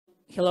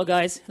Hello,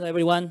 guys. Hello,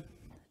 everyone.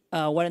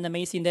 What an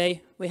amazing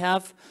day we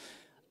have.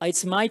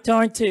 It's my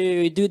turn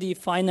to do the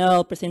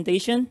final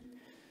presentation.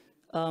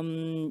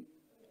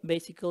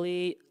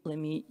 Basically, let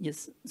me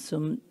just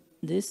zoom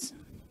this.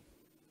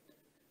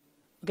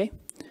 Okay.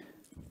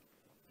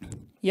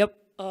 Yep.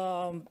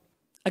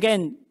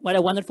 Again, what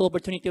a wonderful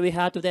opportunity we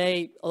had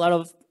today. A lot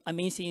of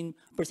amazing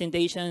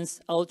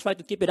presentations. I'll try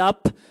to keep it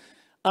up.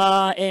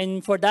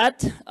 And for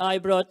that, I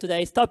brought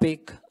today's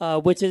topic,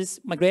 which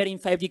is migrating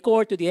 5G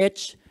core to the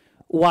edge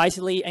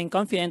wisely and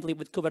confidently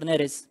with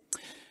Kubernetes.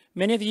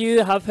 Many of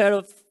you have heard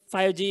of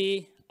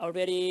 5G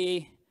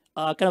already,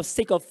 kind of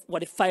sick of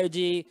what is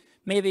 5G.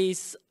 Maybe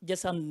it's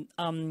just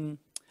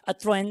a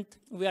trend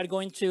we are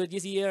going through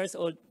these years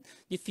or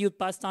the few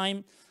past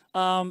time.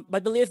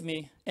 But believe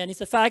me, and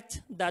it's a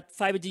fact that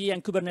 5G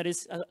and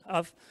Kubernetes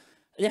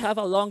have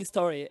a long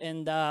story,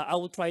 and I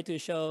will try to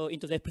show in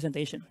today's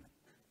presentation.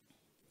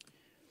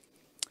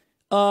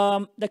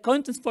 The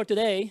contents for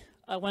today,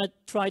 I want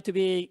to try to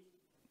be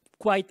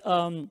quite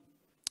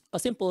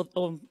simple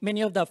of many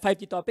of the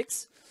 5G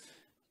topics.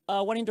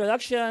 One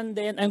introduction,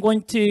 then I'm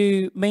going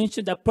to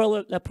mention the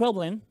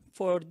problem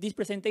for this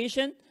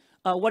presentation.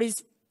 What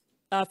is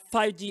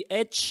 5G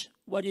Edge?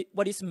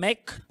 What is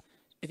MEC,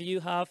 if you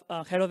have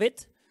heard of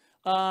it?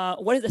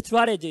 What is the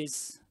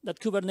strategies that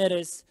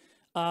Kubernetes,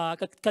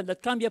 that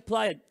can be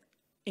applied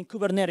in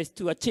Kubernetes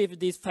to achieve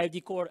this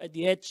 5G core at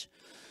the edge?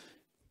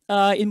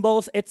 In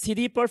both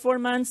etcd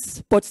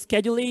performance, pod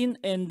scheduling,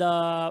 and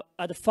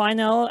at the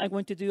final, I'm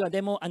going to do a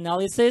demo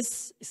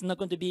analysis. It's not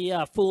going to be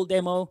a full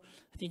demo.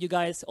 I think you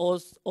guys,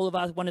 all of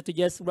us wanted to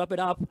just wrap it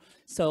up.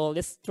 So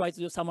let's try to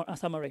do a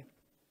summary.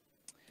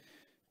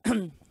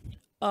 A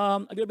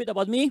little bit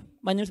about me.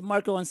 My name is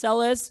Marco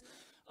Gonzalez.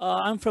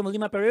 I'm from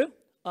Lima, Peru.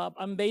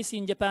 I'm based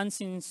in Japan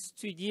since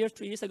 3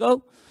 years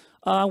ago.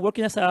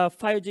 Working as a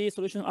 5G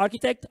solution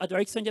architect at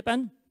Ericsson,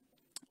 Japan.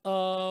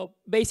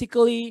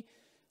 Basically,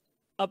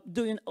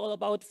 doing all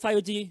about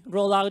 5G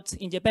rollouts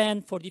in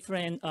Japan for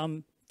different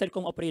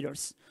telecom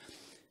operators.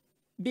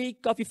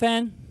 Big coffee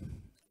fan.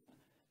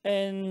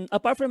 And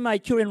apart from my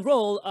current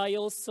role, I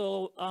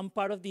also am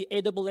part of the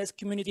AWS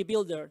Community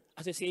Builder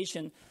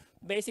Association.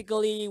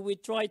 Basically, we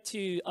try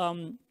to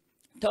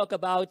talk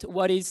about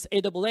what is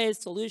AWS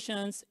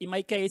solutions. In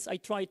my case, I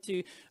try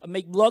to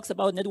make blogs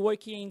about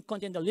networking,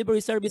 content delivery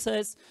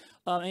services,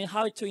 and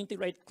how to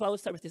integrate cloud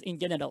services in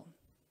general.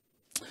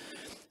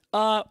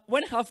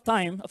 When I have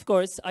time, of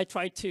course, I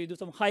try to do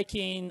some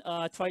hiking,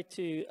 try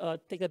to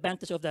take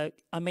advantage of the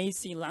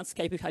amazing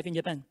landscape we have in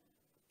Japan.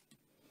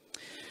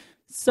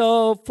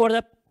 So for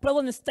the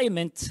problem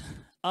statement,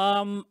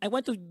 I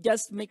want to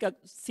just make a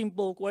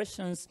simple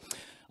questions.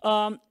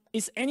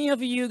 Is any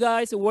of you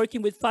guys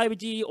working with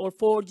 5G or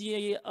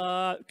 4G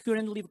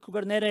currently with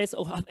Kubernetes,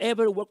 or have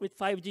ever worked with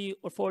 5G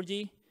or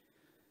 4G?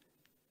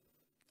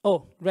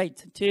 Oh,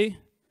 great, 2.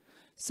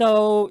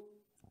 So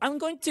I'm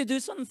going to do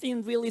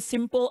something really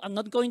simple. I'm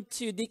not going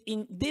to dig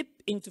in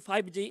deep into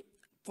 5G.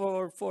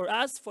 For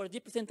us, for the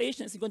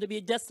presentation, it's going to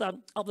be just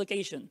an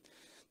application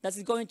that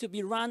is going to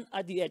be run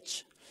at the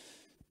edge.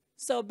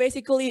 So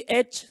basically,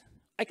 edge,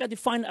 I can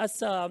define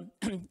as a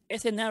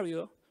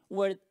scenario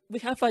where we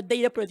have a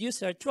data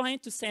producer trying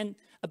to send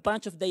a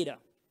bunch of data.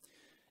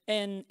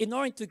 And in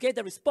order to get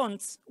the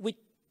response, we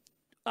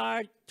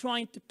are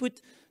trying to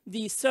put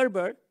the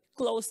server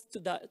close to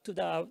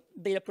the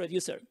data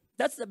producer.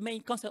 That's the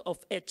main concept of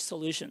edge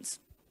solutions.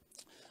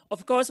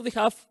 Of course, we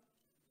have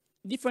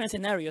different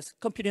scenarios: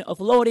 computing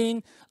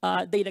offloading,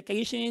 data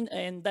caching,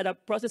 and data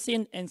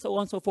processing, and so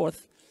on and so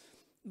forth.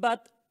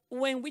 But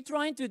when we're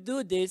trying to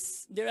do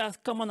this, there are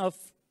common of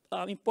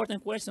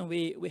important questions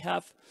we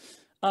have.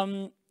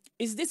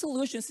 Is this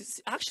solution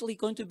actually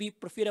going to be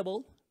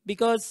profitable?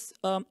 Because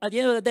at the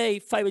end of the day,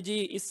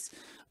 5G is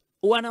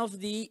one of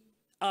the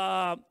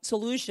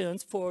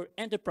solutions for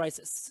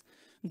enterprises.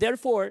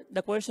 Therefore,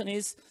 the question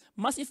is,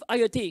 massive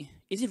IoT,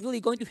 is it really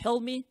going to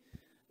help me,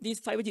 this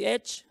 5G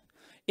edge?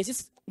 Is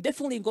it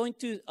definitely going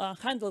to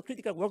handle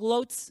critical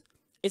workloads?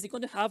 Is it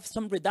going to have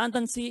some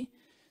redundancy?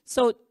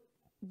 So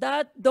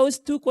those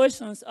two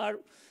questions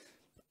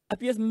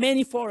appear in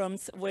many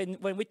forums when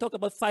we talk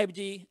about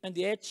 5G and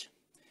the edge.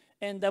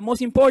 And the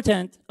most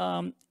important,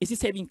 is it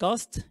saving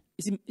cost?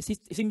 Is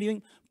it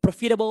being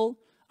profitable?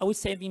 Are we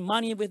saving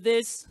money with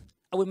this?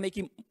 Are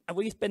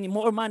we spending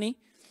more money?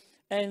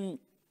 And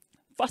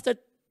faster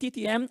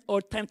TTM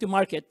or time to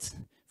market.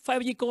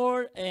 5G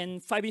core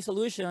and 5G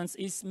solutions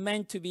is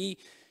meant to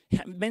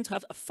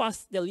have a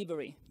fast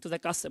delivery to the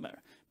customer,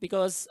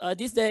 because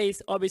these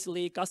days,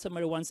 obviously,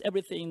 customer wants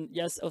everything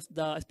just of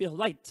the speed of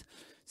light.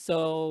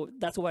 So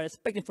that's what we're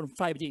expecting from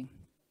 5G.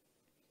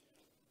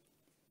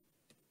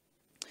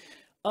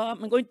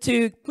 I'm going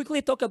to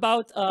quickly talk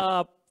about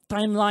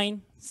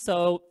timeline.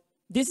 So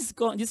this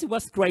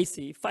was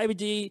crazy.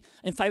 5G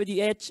and 5G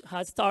Edge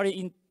has started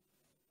in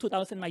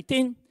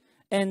 2019.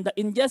 And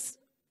in just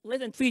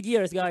less than 3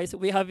 years, guys,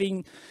 we have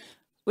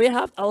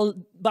a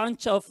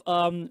bunch of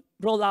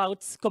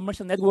rollouts,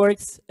 commercial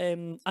networks,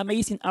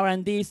 amazing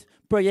R&D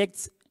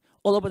projects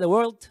all over the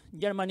world: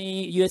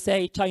 Germany,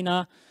 USA,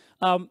 China,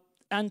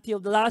 Until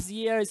the last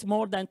year, it's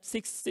more than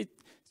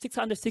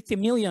 660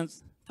 million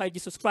 5G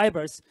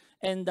subscribers.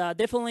 And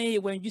definitely,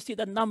 when you see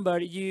that number,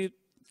 you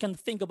can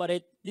think about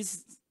it.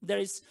 There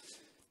is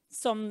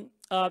some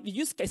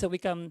use case that we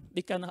can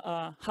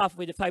have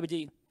with the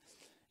 5G.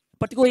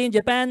 Particularly in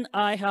Japan,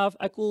 I have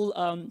a cool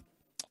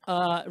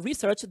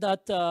research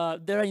that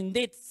there are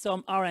indeed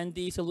some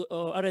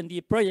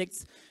R&D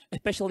projects,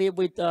 especially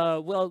with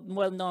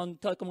well-known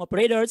telecom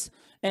operators.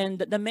 And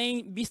the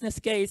main business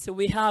case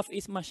we have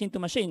is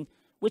machine-to-machine,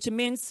 which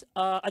means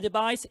a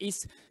device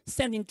is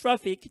sending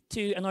traffic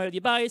to another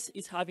device,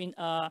 is having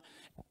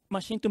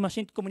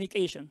machine-to-machine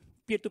communication,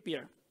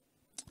 peer-to-peer.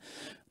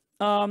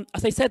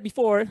 As I said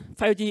before,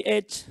 5G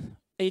Edge,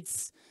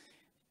 its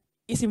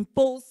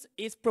impulse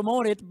is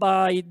promoted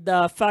by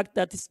the fact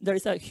that there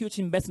is a huge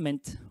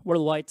investment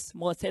worldwide,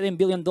 more than $7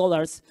 billion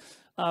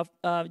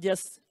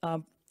just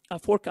a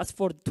forecast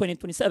for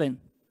 2027.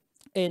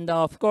 And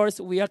of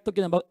course, we are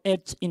talking about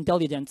edge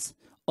intelligence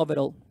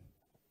overall.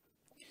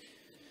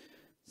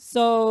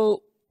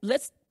 So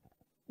let's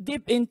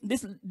dig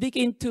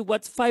into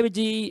what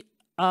 5G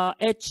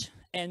edge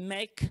and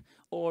MEC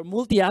or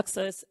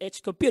multi-access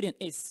edge computing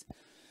is.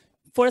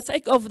 For the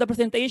sake of the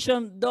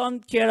presentation,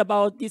 don't care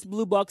about these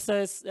blue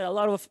boxes. There are a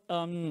lot of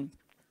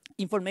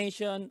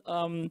information.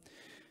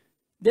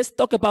 Let's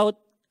talk about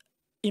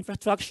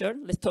infrastructure.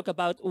 Let's talk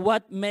about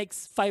what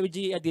makes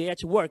 5G at the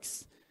edge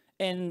works.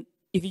 And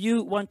if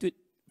you want to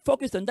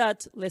focus on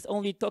that, let's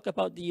only talk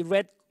about the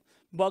red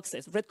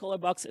boxes, red color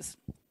boxes.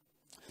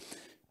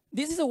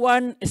 This is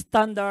one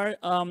standard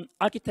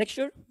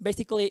architecture.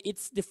 Basically,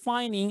 it's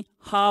defining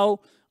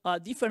how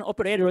different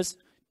operators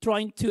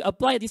trying to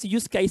apply these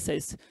use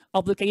cases,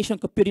 application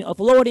computing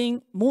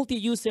offloading,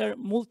 multi-user,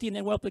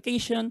 multi-network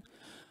application,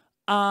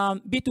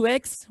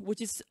 B2X,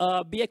 which is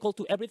be equal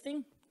to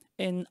everything,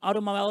 and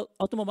automobile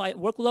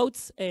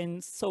workloads,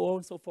 and so on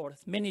and so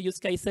forth. Many use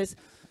cases.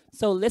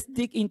 So let's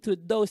dig into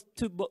those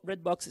two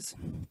red boxes.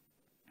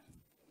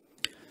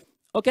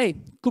 Okay,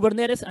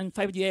 Kubernetes and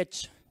 5G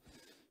Edge.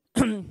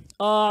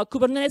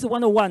 Kubernetes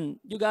 101,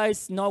 you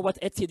guys know what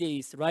etcd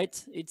is,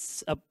 right?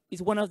 It's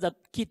one of the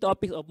key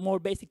topics or more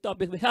basic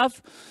topics we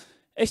have.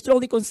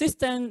 Extremely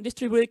consistent,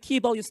 distributed key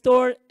value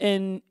store,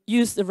 and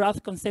use the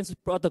rough consensus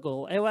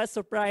protocol. I was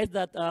surprised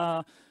that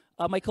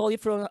my colleague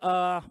from,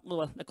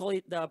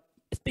 the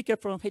speaker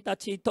from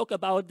Hitachi talked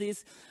about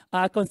this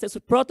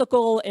consensus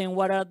protocol and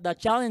what are the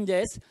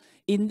challenges.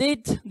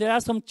 Indeed, there are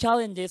some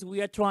challenges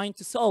we are trying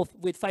to solve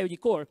with 5G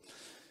Core.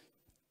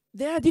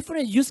 There are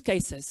different use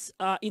cases.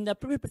 In the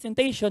previous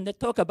presentation, they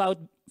talk about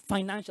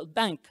financial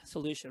bank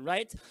solution,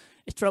 right?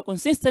 Strong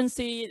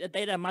consistency, the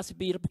data must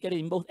be replicated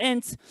in both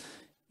ends.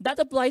 That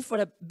applies for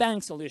a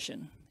bank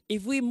solution.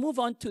 If we move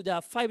on to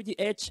the 5G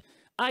Edge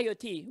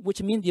IoT,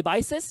 which means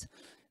devices,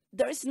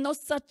 there is no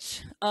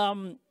such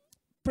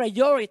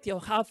priority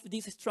of have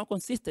this strong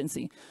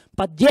consistency.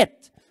 But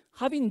yet,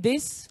 having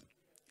this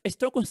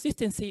strong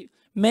consistency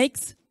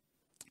makes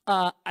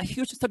a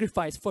huge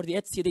sacrifice for the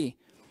HCD.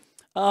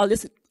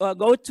 Let's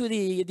go to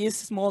this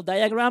small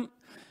diagram.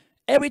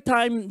 Every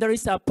time there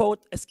is a pod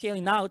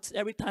scaling out,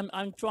 every time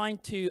I'm trying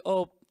to,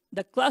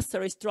 the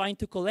cluster is trying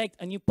to collect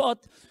a new pod,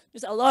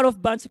 there's a lot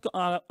of bunch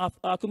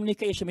of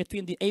communication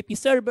between the AP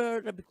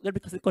server,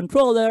 the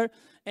controller,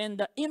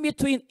 and in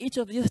between each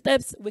of these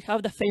steps, we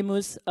have the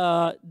famous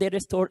data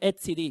store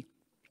etcd.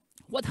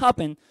 What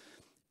happened?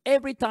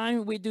 Every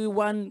time we do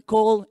one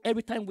call,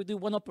 every time we do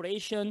one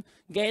operation,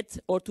 get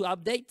or to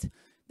update,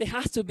 there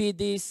has to be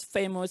this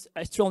famous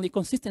strongly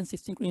consistency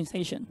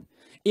synchronization.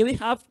 If we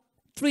have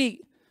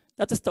 3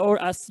 data store,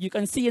 as you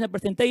can see in the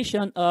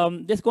presentation,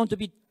 there's going to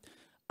be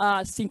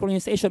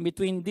synchronization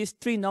between these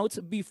 3 nodes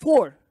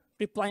before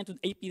replying to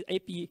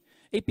the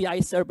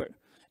API server.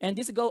 And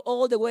this goes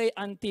all the way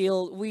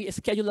until we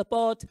schedule a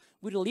pod,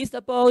 we release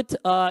the pod.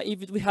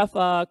 If we have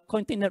a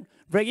container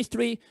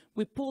registry,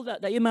 we pull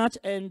the image,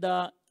 and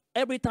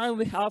every time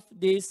we have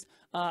this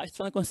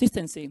strong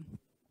consistency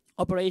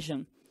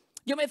operation.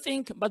 You may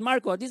think, but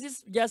Marco, this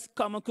is just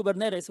common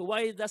Kubernetes.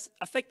 Why does it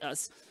affect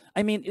us?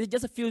 I mean, it's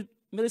just a few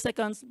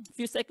milliseconds,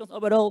 few seconds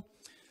overall.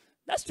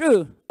 That's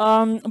true.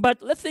 But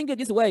let's think it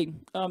this way.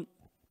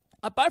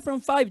 Apart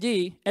from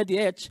 5G at the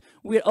edge,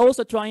 we're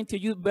also trying to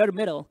use bare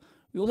metal.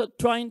 We're also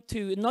trying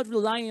to not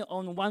rely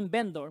on one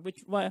vendor,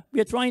 which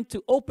we are trying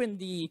to open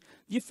the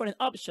different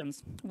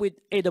options with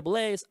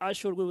AWS,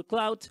 Azure, Google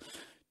Cloud.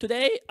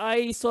 Today,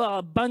 I saw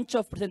a bunch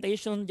of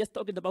presentations just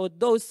talking about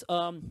those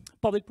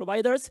public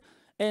providers.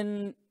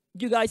 And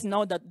you guys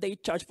know that they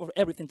charge for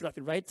everything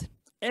traffic, right?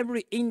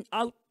 Every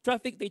in-out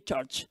traffic, they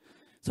charge.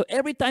 So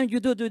every time you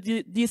do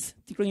this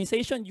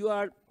synchronization, you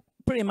are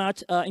pretty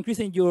much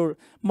increasing your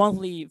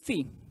monthly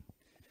fee.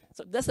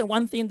 So that's the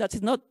one thing that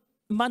is not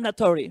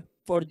mandatory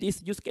for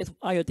this use case of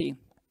IoT.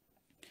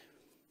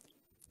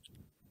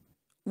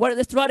 What is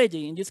the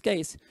strategy in this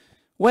case?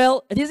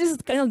 Well, this is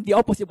kind of the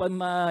opposite of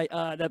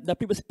what the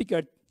previous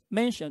speaker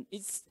mentioned.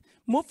 It's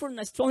move from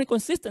a strong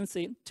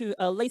consistency to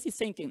a lazy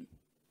syncing.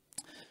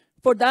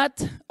 For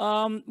that,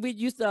 we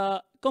use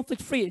the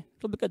conflict-free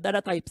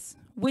data types.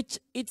 which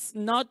it's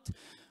not,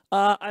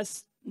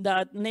 as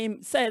the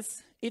name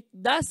says, it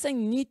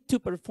doesn't need to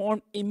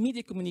perform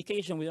immediate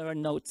communication with our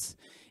nodes.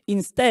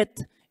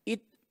 Instead,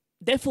 it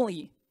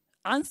definitely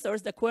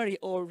answers the query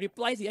or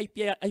replies the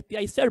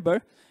API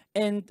server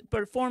and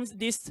performs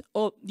this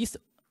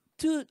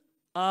two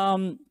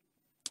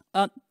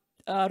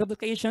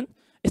replication,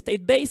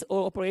 state-based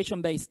or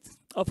operation-based.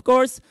 Of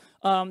course,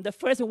 the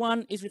first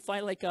one is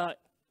refined like a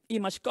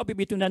image copy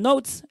between the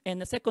nodes,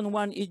 and the second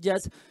one is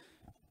just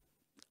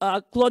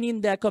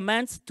cloning the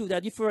commands to the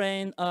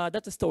different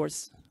data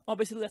stores.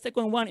 Obviously, the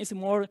second one is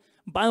more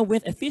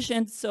bandwidth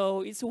efficient,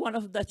 so it's one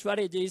of the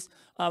strategies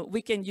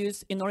we can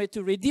use in order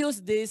to reduce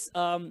this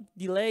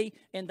delay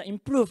and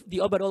improve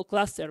the overall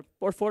cluster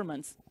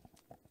performance.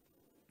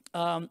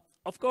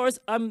 Of course,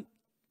 I'm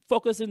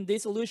focusing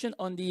this solution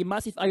on the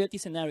massive IoT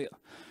scenario.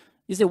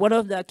 This is one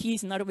of the key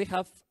scenarios we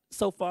have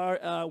so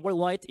far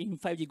worldwide in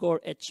 5G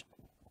Core Edge.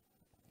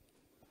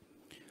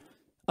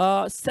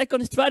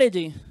 Second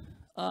strategy,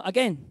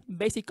 again,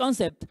 basic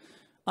concept,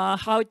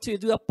 how to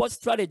do a pod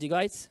strategy,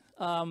 guys.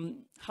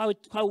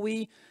 How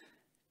we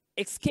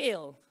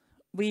scale.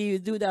 We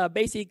do the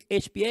basic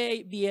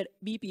HPA,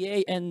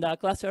 BPA, and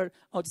cluster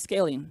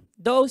outscaling.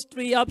 Those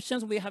three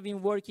options we have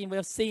been working, we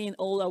have seen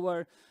all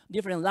our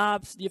different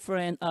labs,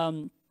 different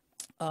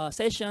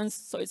sessions,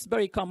 so it's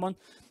very common.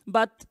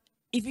 But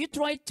if you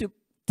try to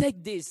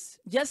take this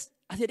just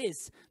as it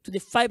is to the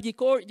 5G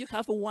core, you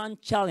have one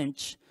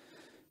challenge.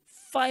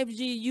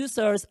 5G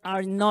users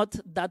are not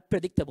that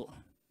predictable.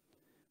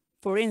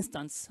 For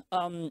instance,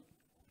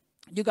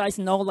 you guys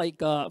know like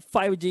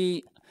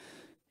 5G,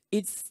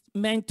 it's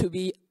meant to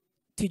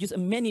use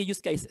many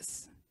use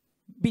cases.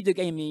 Video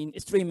gaming,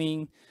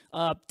 streaming,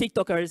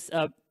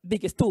 TikTokers,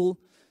 biggest tool.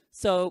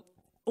 So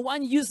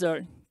one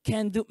user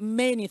can do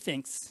many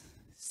things.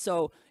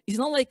 So it's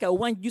not like a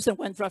one user,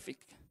 one traffic.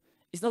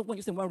 It's not one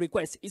user, one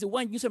request. It's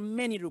one user,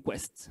 many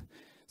requests.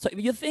 So if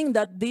you think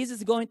that this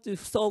is going to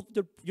solve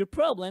your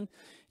problem,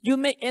 you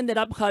may end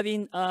up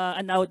having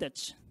an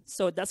outage.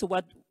 So that's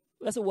why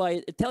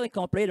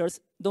telecom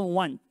operators don't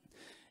want.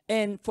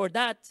 And for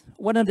that,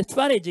 one of the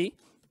strategy,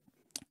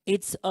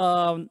 it's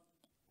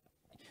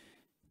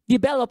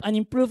develop and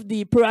improve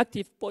the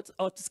proactive pod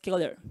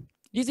autoscaler.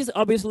 This is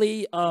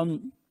obviously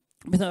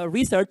with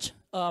research.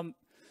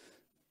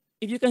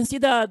 If you can see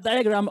the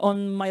diagram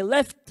on my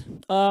left,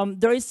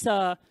 there is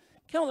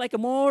kind of like a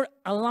more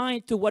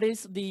aligned to what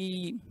is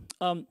the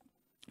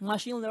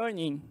machine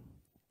learning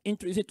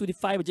introduced to the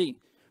 5G.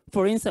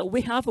 For instance,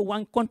 we have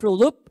one control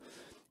loop.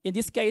 In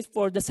this case,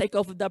 for the sake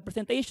of the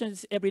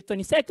presentations, every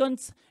 20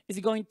 seconds, it's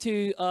going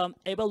to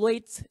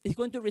evaluate, it's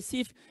going to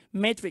receive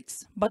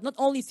metrics, but not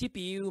only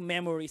CPU,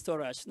 memory,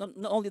 storage, not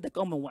only the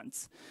common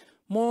ones.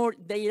 More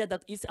data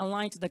that is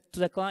aligned to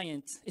the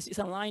client, is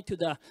aligned to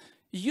the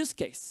use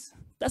case.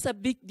 That's a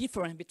big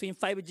difference between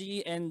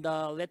 5G and,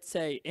 let's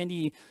say,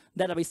 any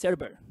database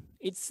server.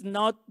 It's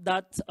not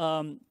that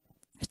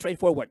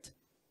straightforward.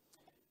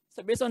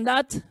 So based on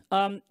that,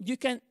 you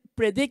can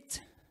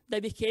predict the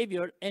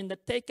behavior and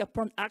take a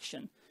prompt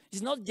action.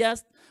 It's not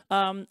just,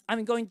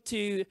 I'm going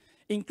to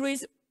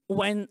increase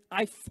when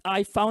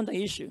I found an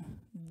issue.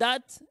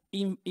 That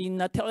in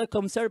a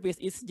telecom service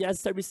is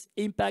just service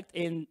impact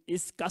and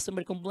is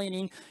customer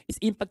complaining, it's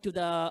impact to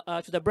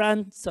the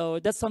brand. So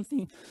that's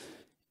something,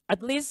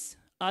 at least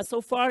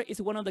so far,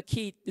 is one of the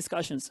key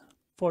discussions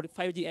for the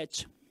 5G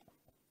Edge.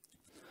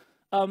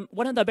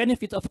 One of the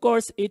benefits, of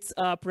course, it's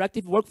a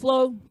proactive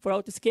workflow for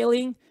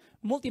auto-scaling,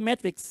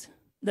 multi-metrics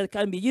that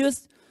can be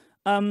used,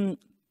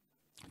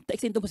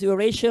 takes into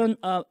consideration,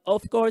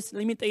 of course,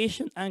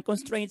 limitation and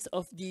constraints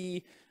of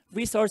the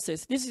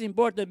resources. This is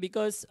important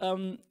because,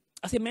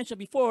 as I mentioned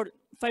before,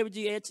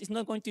 5G Edge is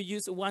not going to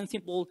use one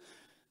simple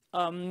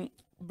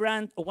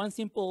brand or one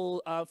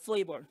simple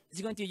flavor.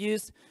 It's going to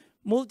use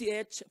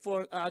multi-edge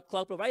for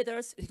cloud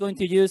providers. It's going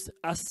to use,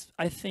 as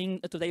I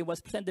think today was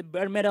presented,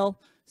 bare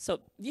metal. So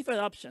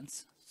different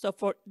options. So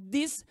for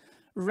this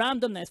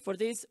randomness, for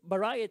this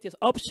variety of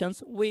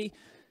options, we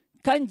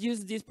can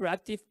use this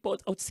proactive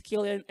pod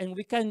outscaler and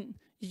we can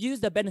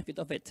use the benefit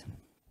of it.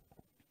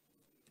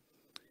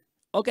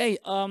 Okay,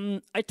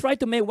 I tried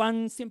to make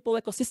one simple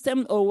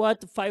ecosystem of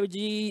what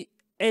 5G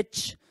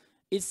Edge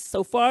is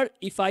so far.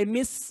 If I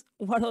miss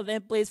one of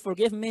them, please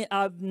forgive me.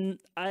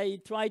 I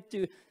tried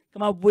to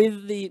come up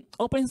with the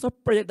open source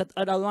project that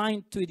are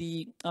aligned to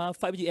the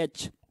 5G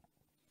Edge.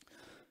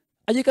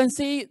 As you can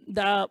see,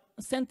 the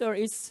center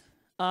is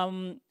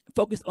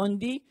focused on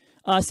the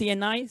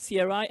CNI,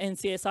 CRI, and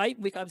CSI.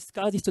 We have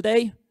discussed this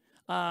today.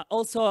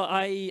 Also,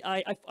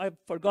 I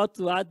forgot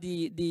to add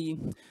the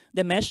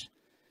mesh,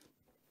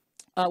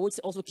 which is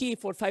also key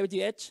for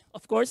 5G Edge,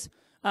 of course.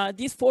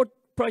 These 4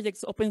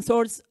 projects, open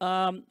source,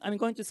 I'm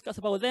going to discuss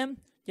about them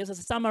just as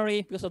a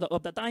summary because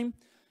of the time.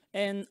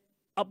 And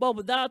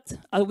above that,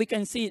 as we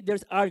can see,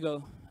 there's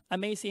Argo,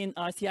 amazing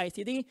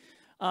CI/CD.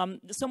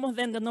 Some of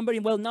them, the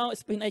numbering well now,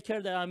 Spin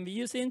Acre that I'm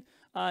using.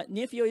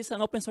 Nifio is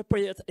an open source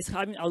project that is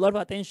having a lot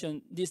of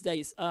attention these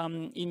days.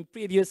 In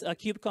previous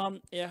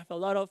KubeCon, they have a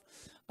lot of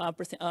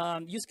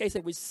use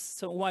cases which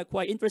are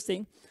quite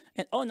interesting.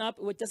 And ONAP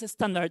was just a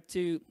standard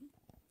to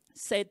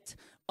set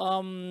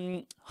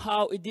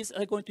how it is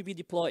going to be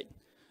deployed.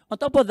 On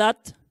top of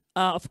that,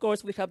 of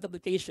course, we have the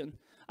application.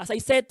 As I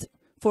said,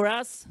 for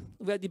us,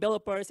 we are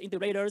developers,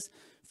 integrators,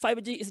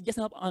 5G is just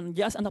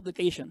an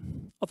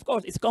application. Of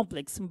course, it's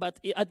complex, but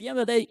at the end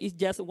of the day, it's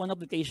just one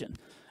application.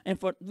 And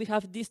we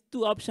have these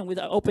two options with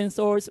our open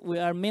source. We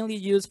are mainly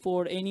used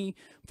for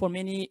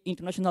many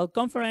international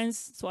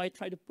conferences, so I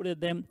try to put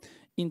them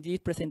in this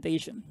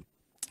presentation.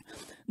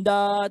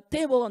 The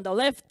table on the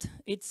left,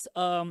 it's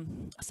a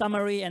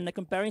summary and a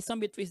comparison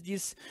between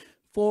these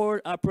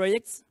four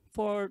projects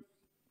for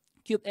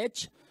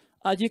KubeEdge.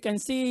 As you can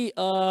see,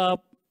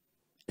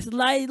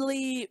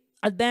 slightly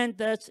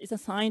advantage is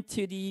assigned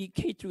to the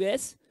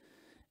K3S,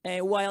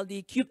 while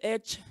the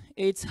KubeEdge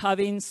it's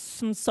having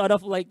some sort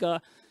of like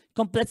a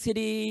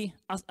complexity,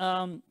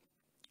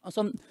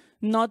 some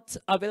not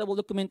available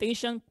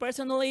documentation.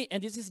 Personally,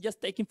 and this is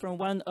just taken from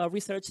one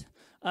research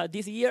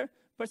this year,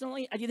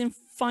 personally, I didn't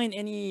find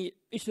any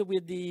issue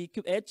with the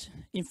KubeEdge.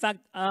 In fact,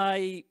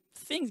 I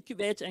think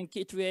KubeEdge and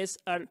K3S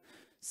are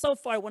so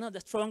far one of the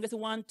strongest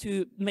ones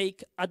to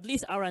make at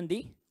least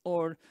R&D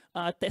or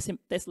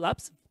test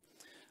labs.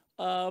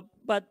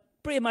 But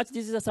pretty much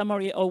this is a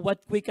summary of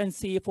what we can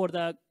see for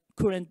the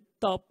current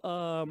top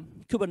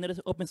Kubernetes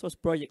open source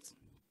projects.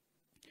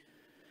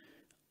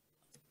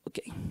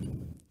 Okay,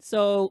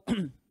 so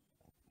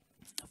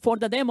for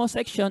the demo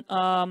section,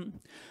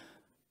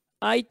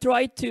 I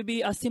try to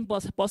be as simple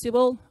as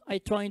possible. I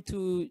try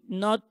to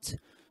not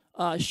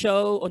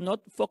show or not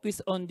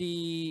focus on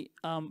the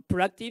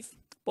proactive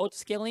pod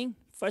scaling.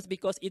 First,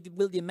 because it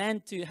will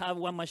demand to have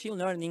one machine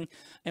learning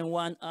and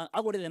one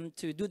algorithm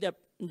to do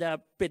the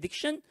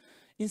prediction.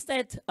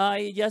 Instead,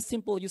 I just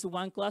simply use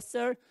one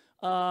cluster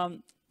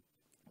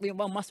with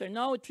one master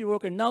node, 3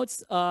 worker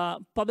nodes,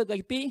 public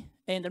IP.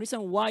 And the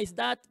reason why is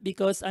that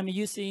because I'm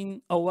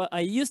using, or I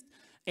used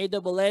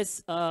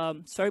AWS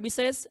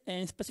services,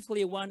 and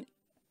specifically one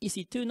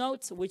EC2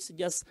 nodes, which is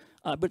just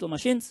virtual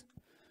machines.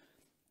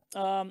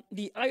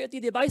 The IoT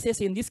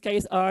devices in this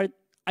case are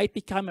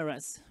IP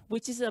cameras,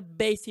 which is a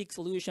basic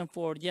solution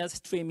for just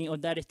streaming or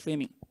data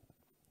streaming.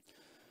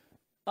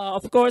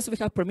 Of course, we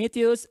have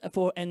Prometheus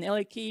for an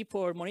LA key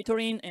for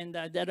monitoring and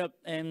data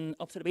and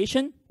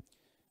observation.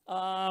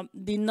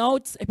 The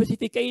nodes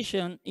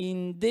specification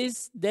in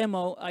this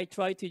demo, I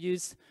try to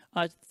use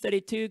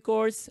 32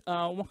 cores,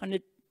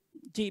 100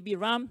 GB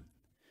RAM,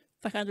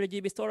 500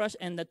 GB storage,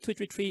 and the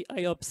 233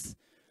 IOPS.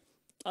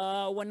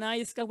 When I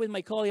discuss with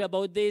my colleague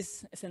about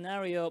this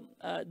scenario,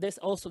 there's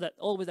also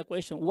always a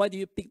question, why do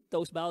you pick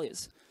those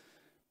values?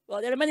 Well,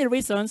 there are many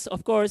reasons,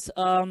 of course.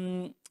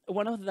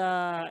 One of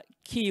the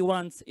key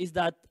ones is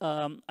that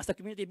as a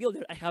community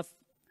builder, I have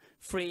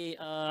free,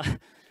 I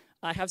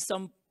have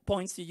some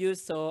points to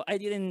use, so I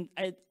didn't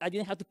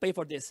have to pay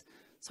for this.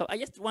 So I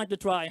just wanted to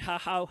try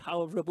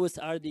how robust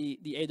are the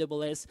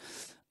AWS.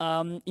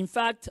 In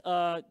fact,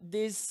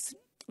 this,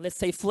 let's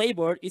say,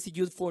 flavor is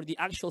used for the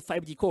actual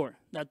 5G core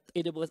that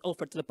AWS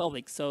offered to the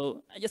public.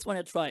 So I just want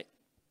to try.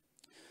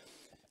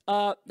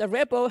 The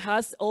repo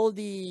has all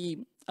the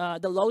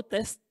load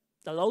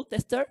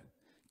tester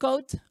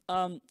code.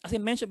 As I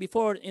mentioned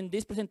before in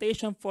this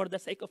presentation, for the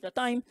sake of the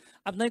time,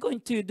 I'm not going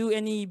to do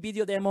any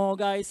video demo,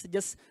 guys.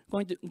 Just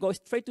going to go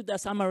straight to the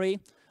summary.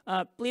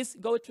 Please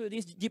go to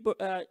this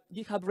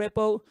GitHub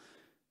repo.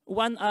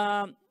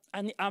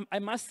 I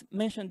must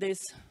mention this.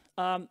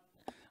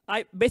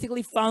 I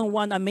basically found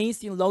one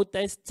amazing load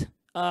test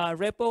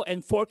repo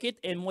and fork it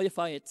and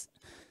modify it.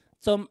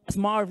 Some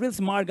real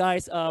smart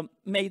guys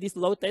make this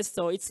load test,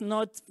 so it's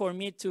not for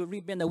me to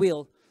reinvent the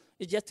wheel.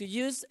 It's just to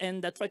use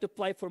and try to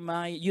apply for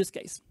my use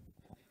case.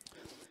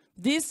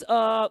 These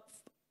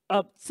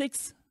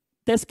 6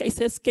 test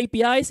cases,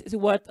 KPIs, is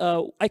what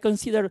I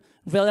consider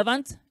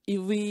relevant if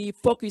we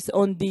focus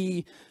on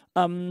the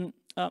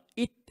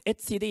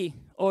etcd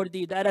or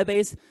the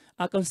database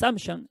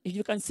consumption. If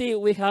you can see,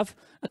 we have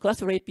a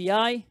cluster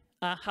API,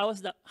 how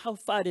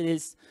fast it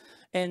is,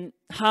 and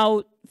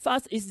how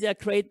fast is the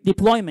create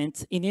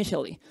deployment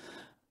initially.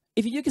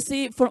 If you can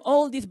see for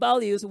all these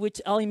values,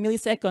 which are in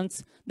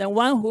milliseconds, the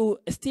one who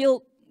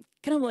still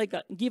kind of like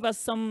give us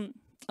some,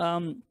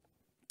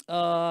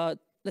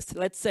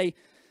 let's say,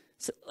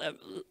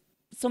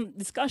 some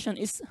discussion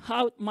is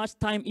how much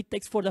time it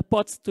takes for the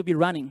pods to be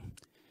running.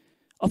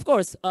 Of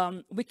course,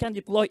 we can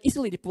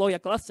easily deploy a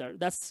cluster.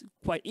 That's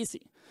quite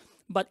easy.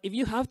 But if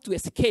you have to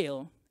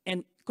scale,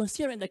 and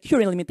considering the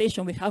current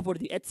limitation we have for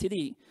the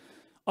etcd,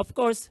 of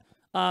course,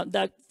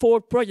 the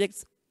 4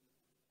 projects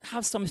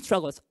have some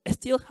struggles,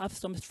 still have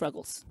some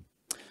struggles.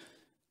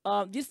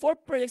 These 4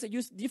 projects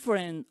use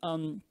different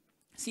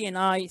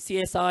CNI,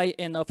 CSI,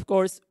 and of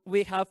course,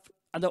 we have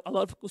a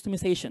lot of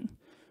customization.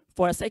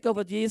 For the sake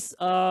of this,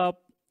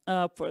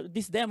 for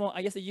this demo,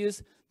 I just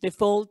use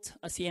default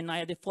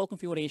CNI, default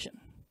configuration.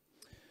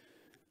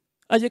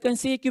 As you can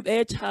see,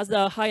 KubeEdge has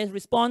the highest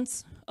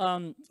response,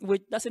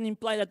 which doesn't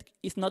imply that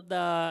it's not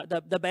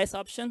the best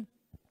option.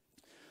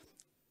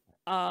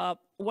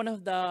 One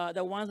of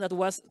the ones that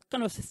was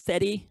kind of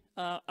steady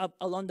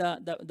along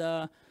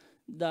the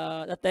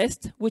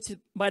test, which,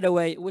 by the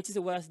way,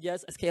 was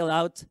just scaled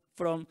out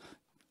from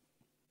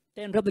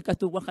 10 replicas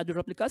to 100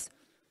 replicas.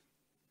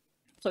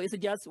 So it's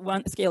just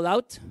one scale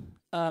out,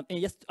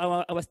 and just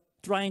I was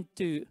trying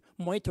to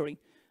monitoring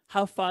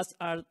how fast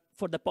are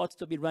for the pods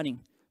to be running,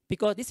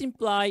 because this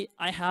implies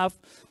I have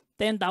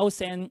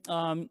 10,000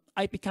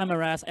 IP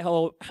cameras. I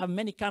have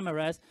many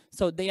cameras,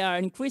 so they are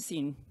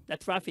increasing the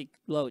traffic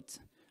load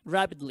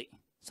rapidly.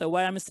 So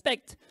what I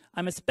expect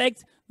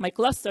my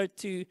cluster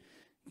to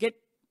get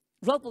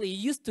roughly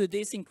used to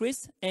this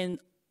increase and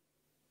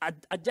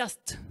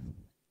adjust,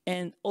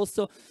 and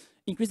also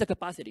increase the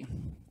capacity.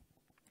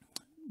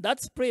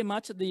 That's pretty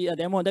much the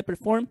demo that I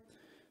performed.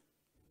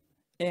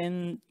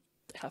 And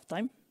I have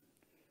time.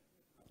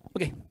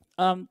 Okay,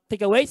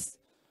 takeaways.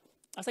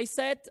 As I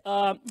said,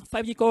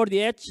 5G core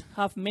the edge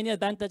have many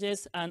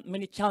advantages and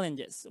many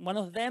challenges. One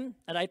of them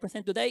that I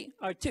present today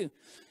are two.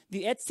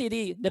 The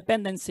etcd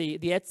dependency,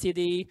 the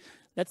etcd,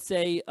 let's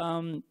say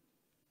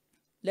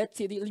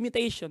the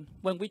limitation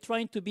when we're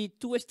trying to be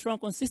too strong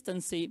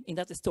consistency in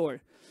that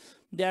store.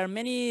 There are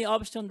many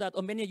options that,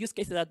 or many use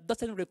cases that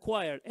doesn't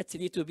require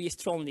etcd to be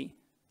strongly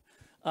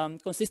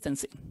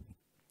consistency.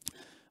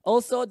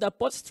 Also, the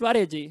pod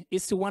strategy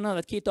is one of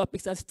the key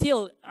topics. There's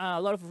still a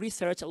lot of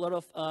research, a lot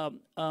of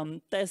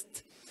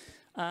tests,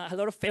 a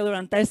lot of failure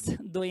and tests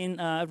doing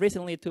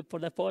recently for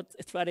the pod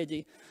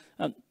strategy.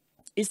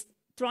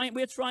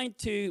 We're trying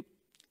to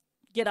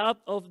get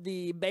out of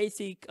the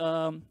basic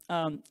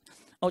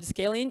of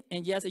scaling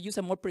and just use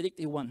a more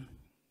predictive one,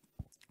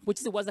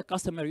 which is what the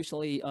customer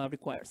usually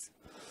requires.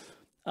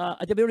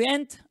 At the very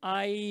end,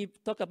 I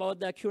talk about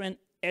the current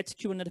Edge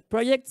Kubernetes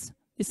projects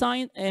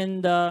design,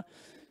 and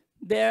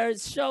there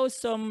shows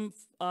some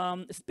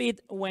speed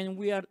when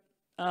we are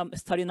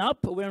starting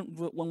up,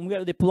 when we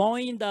are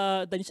deploying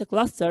the initial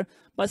cluster,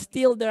 but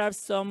still there are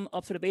some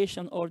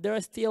observations, or there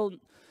are still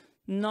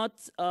not,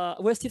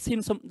 we're still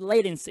seeing some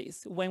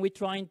latencies when we're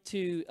trying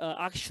to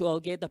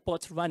actually get the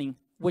pods running,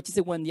 which is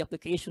when the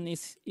application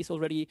is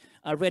already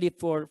ready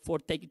for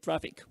taking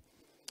traffic.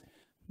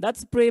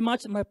 That's pretty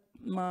much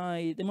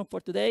my demo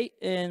for today.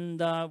 And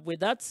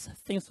with that,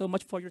 thanks so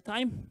much for your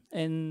time.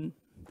 And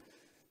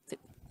that's it.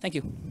 Thank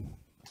you.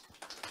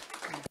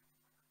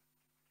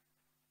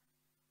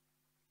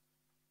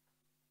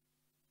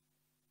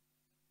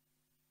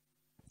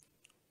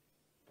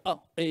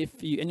 Oh, if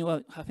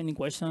anyone have any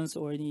questions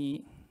or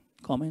any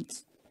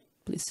comments,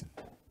 please.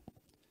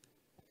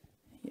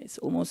 Yeah, it's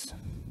almost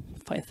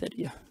 5:30.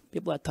 Yeah,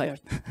 people are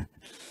tired.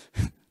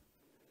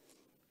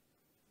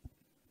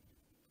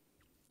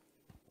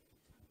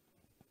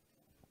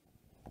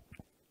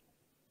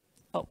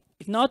 Oh,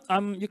 if not,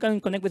 you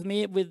can connect with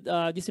me with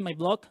this is my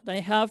blog that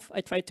I have.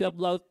 I try to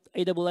upload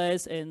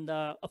AWS and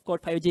of course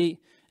 5G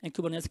and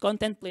Kubernetes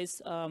content.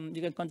 Please,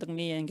 you can contact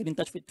me and get in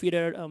touch with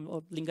Twitter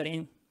or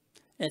LinkedIn.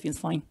 Everything's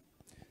fine.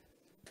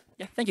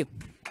 Yeah, thank you.